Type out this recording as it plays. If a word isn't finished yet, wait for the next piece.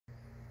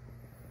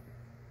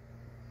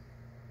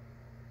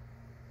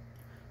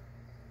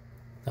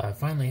I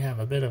finally have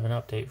a bit of an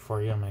update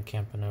for you on my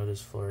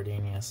camponotus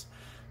floridanus.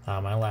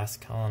 My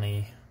last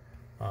colony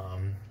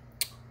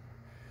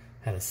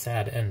had a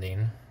sad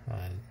ending.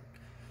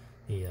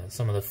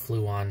 Some of the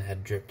fluon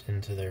had dripped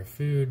into their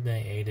food,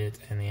 they ate it,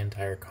 and the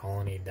entire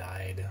colony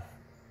died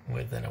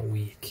within a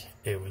week.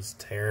 It was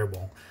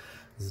terrible. I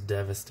was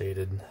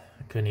devastated.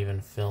 I couldn't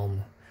even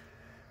film,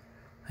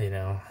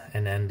 an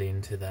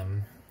ending to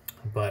them.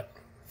 But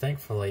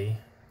thankfully,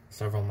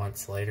 several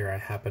months later, I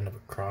happened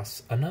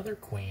across another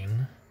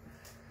queen.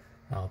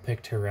 I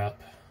picked her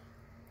up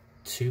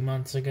 2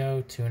 months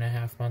ago,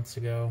 2.5 months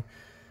ago,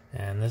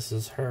 and this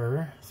is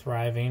her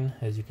thriving.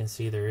 As you can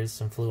see, there is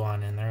some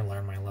fluon in there.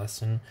 Learn my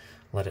lesson.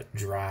 Let it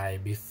dry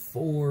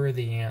before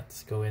the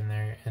ants go in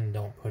there, and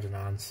don't put it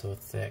on so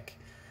thick.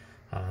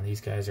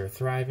 These guys are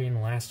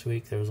thriving. Last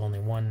week there was only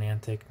one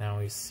nantic. Now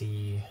we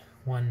see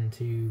 1,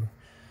 2,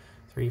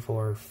 3,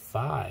 4,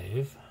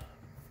 5.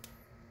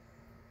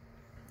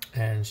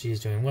 And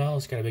she's doing well.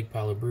 She's got a big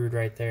pile of brood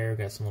right there.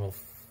 Got some little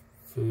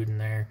food in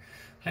there.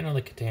 I know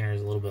the container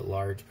is a little bit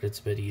large, but it's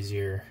a bit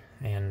easier.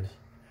 And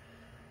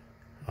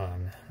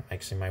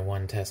actually my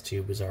one test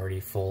tube was already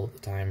full at the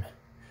time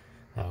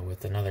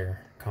with another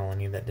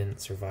colony that didn't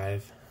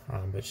survive.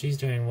 But she's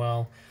doing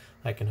well.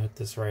 I can hook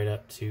this right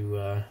up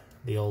to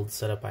the old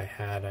setup I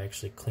had. I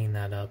actually cleaned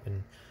that up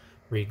and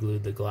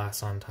re-glued the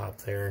glass on top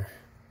there.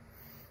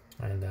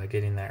 And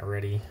getting that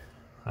ready.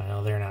 I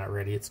know they're not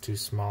ready. It's too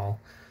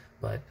small.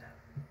 But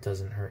it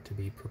doesn't hurt to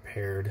be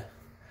prepared.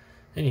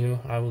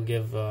 Anywho, I will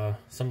give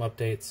some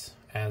updates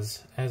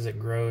as it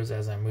grows,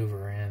 as I move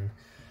her in.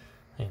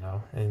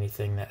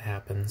 Anything that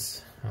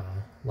happens.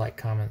 Like,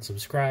 comment,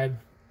 subscribe.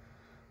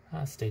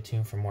 Stay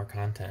tuned for more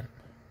content.